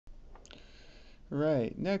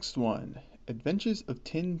Right, next one. Adventures of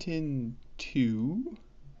Tintin 2.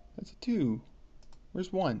 That's a 2.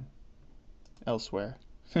 Where's 1? Elsewhere.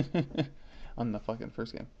 On the fucking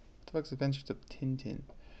first game. What the fuck's Adventures of Tintin?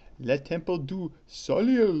 Le Temple du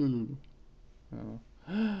Soleil. Oh.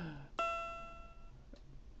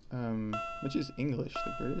 Which is English,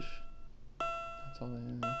 the British. That's all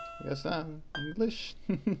I guess not. English.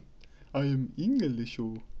 I am English.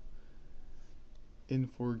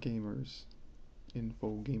 Info gamers,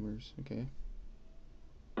 okay.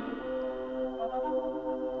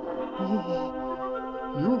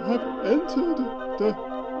 Oh, you have entered the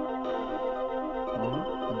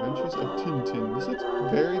Adventures of Tintin. This looks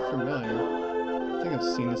very familiar. I think I've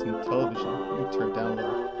seen this in television. Let me turn it down a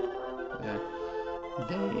little. Yeah.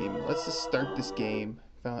 Game. Let's just start this game.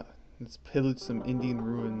 Let's pillage some Indian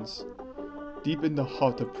ruins. Deep in the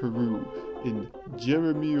heart of Peru, in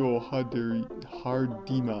Jeremio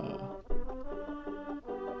Hardima.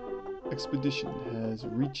 Expedition has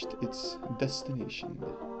reached its destination.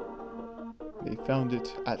 They found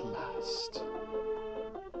it at last.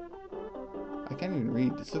 I can't even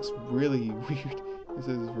read. This looks really weird. It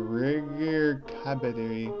says Regir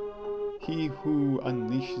Kabaderi, he who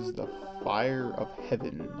unleashes the fire of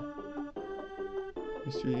heaven.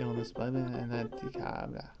 Mystery on this planet and that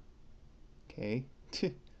cabra. Okay.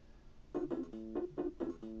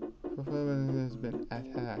 Has been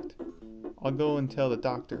attacked. I'll go and tell the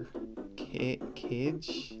doctor.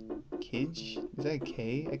 Kidge? Is that a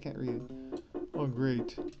K? I can't read it. Oh,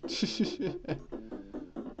 great.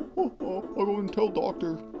 I'll go and tell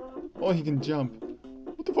doctor. Oh, he can jump.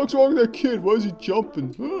 What the fuck's wrong with that kid? Why is he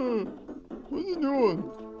jumping? What's he doing?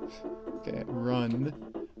 Okay, run.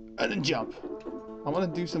 And then jump. I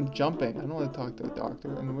want to do some jumping. I don't want to talk to the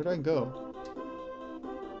doctor. And where do I go?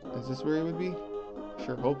 Is this where he would be?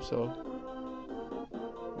 Sure hope so.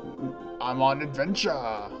 I'm on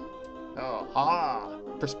adventure. Oh,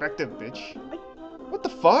 perspective, bitch. What the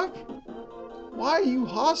fuck? Why are you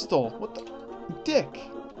hostile? What the dick?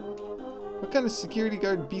 What kind of security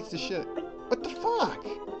guard beats the shit? What the fuck?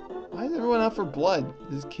 Why is everyone out for blood?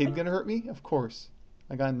 Is this kid gonna hurt me? Of course.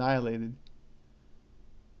 I got annihilated.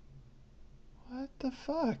 What the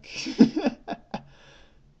fuck?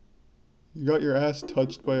 You got your ass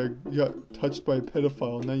touched by a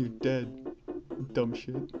pedophile, now you're dead. Dumb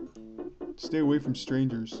shit. Stay away from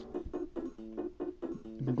strangers.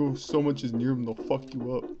 If you go so much as near them, they'll fuck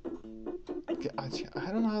you up. I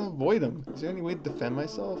don't know how to avoid them. Is there any way to defend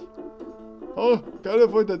myself? Oh, gotta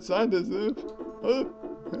avoid that scientist.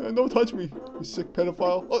 Don't touch me, you sick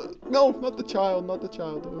pedophile. Oh, no, not the child. The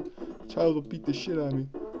child will beat the shit out of me.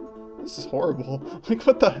 This is horrible. Like,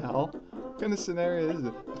 what the hell? What kind of scenario is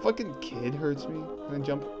it? A fucking kid hurts me. Can I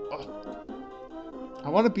jump? Oh. I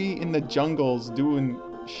want to be in the jungles doing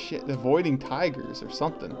shit, avoiding tigers or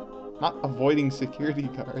something. Not avoiding security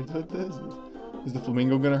guards. What this is? Is the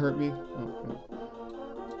flamingo gonna hurt me? Oh, okay.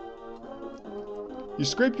 You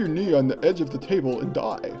scrape your knee on the edge of the table and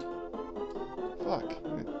die. Fuck.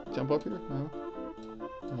 Jump up here? No.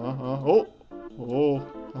 Oh.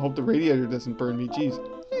 I hope the radiator doesn't burn me. Jeez.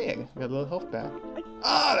 Hey, I got a little health back.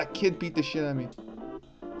 Ah, that kid beat the shit out of me.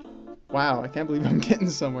 Wow, I can't believe I'm getting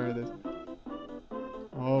somewhere with this.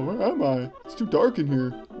 Oh, where am I? It's too dark in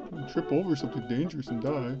here. I'll trip over something dangerous and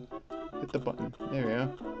die. Hit the button. There we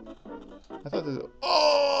go. I thought this was...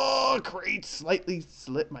 Oh, great! Slightly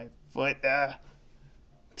slipped my foot.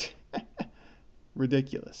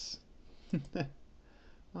 Ridiculous.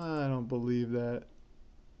 I don't believe that.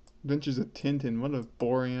 Adventures of Tintin. What a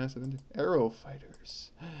boring ass adventure. Aero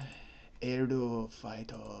fighters. Aero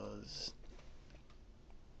fighters.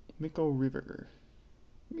 Miko River.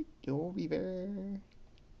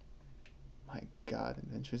 My god,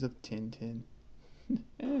 Adventures of Tintin.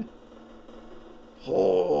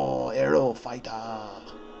 Oh, Aero fighter.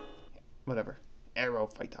 Whatever. Aero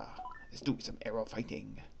fighter. Let's do some aero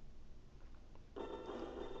fighting.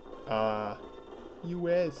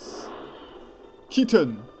 US.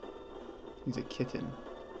 Kitten. He's a kitten.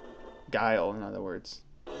 Guile, in other words.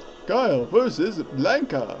 Guile versus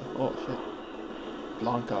Blanca. Oh, shit.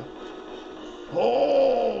 Blanca.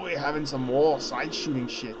 Oh, we're having some more side shooting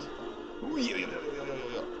shit.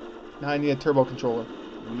 Now I need a turbo controller.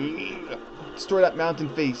 Destroy that mountain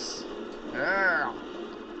face.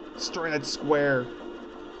 Destroy that square.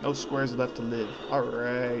 No squares left to live.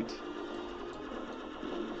 Alright.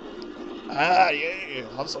 Yeah.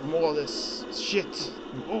 Have some more of this shit.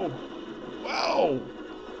 Oh. Wow.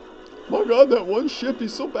 My god, that one ship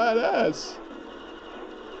is so badass.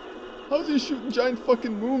 How's he shooting giant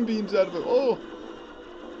fucking moonbeams out of it? Oh.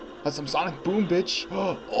 That's some sonic boom, bitch.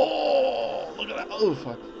 Oh, look at that. Oh,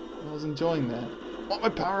 fuck. I was enjoying that. I want my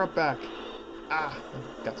power up back. Ah,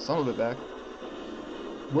 I got some of it back.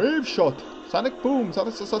 Wave shot. Sonic boom.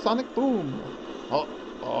 Sonic boom.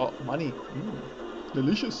 Oh, money.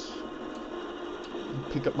 Delicious.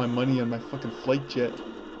 Pick up my money on my fucking flight jet.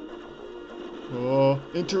 Oh,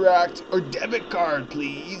 interact or debit card,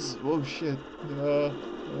 please. Oh shit.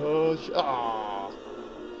 Ah.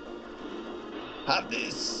 Have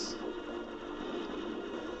this.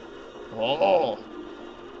 Oh.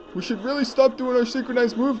 We should really stop doing our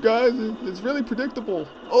synchronized move, guys. It's really predictable.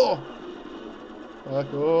 Oh.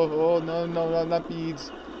 No, not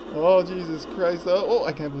beads. Oh, Jesus Christ. Oh,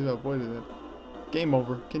 I can't believe I avoided it. Game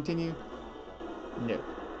over. Continue. No.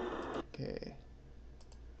 Okay.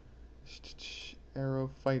 Aero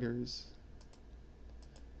fighters.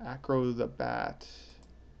 Acro the bat.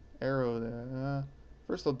 Aero the...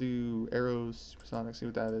 first I'll do Aero supersonic, see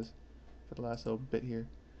what that is. For the last little bit here.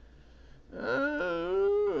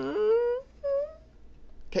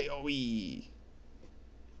 KOE.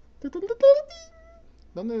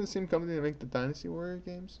 Don't they the same company that make the Dynasty Warrior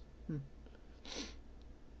games?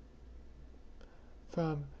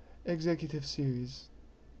 From Executive Series.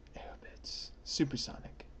 Aerobits.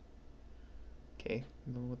 Supersonic. Okay,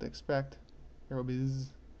 I don't know what to expect.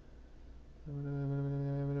 Aerobiz.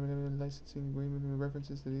 Licensing agreement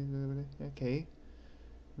references to these. Okay.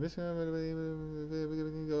 All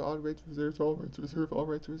rights reserved, all rights reserved, all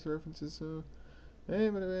rights reserved references. Oh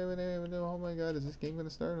my god, is this game gonna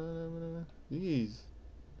start? Jeez.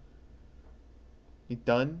 You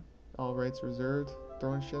done? All rights reserved?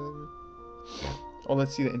 Throwing shit at me? Oh,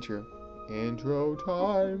 let's see the intro. Intro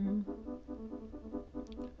time.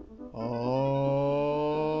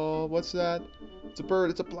 Oh, what's that? It's a bird,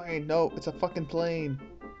 it's a plane. No, it's a fucking plane.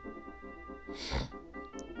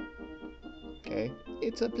 Okay.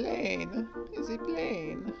 It's a plane. It's a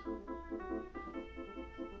plane.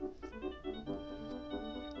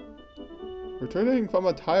 Returning from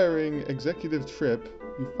a tiring executive trip,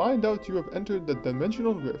 you find out you have entered the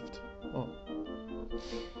dimensional rift. Oh.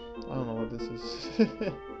 I don't know what this is.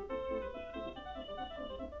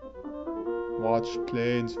 Watch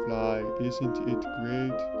planes fly, isn't it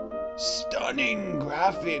great? Stunning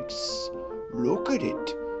graphics! Look at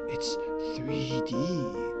it! It's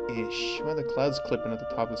 3D-ish. Why are the clouds clipping at the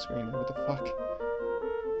top of the screen? What the fuck?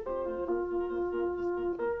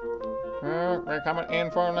 We're coming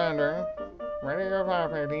in for a landing. Ready your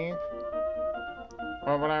flight, please.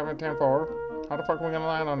 Over 10-4. How the fuck are we gonna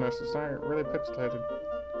land on this? It's not really pixelated.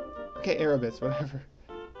 Okay, Aerobits, whatever.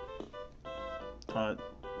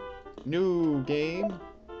 New game.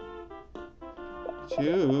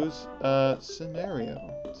 Choose a scenario.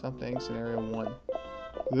 Something, scenario 1.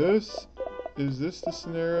 Is this the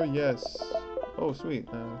scenario? Yes. Oh, sweet.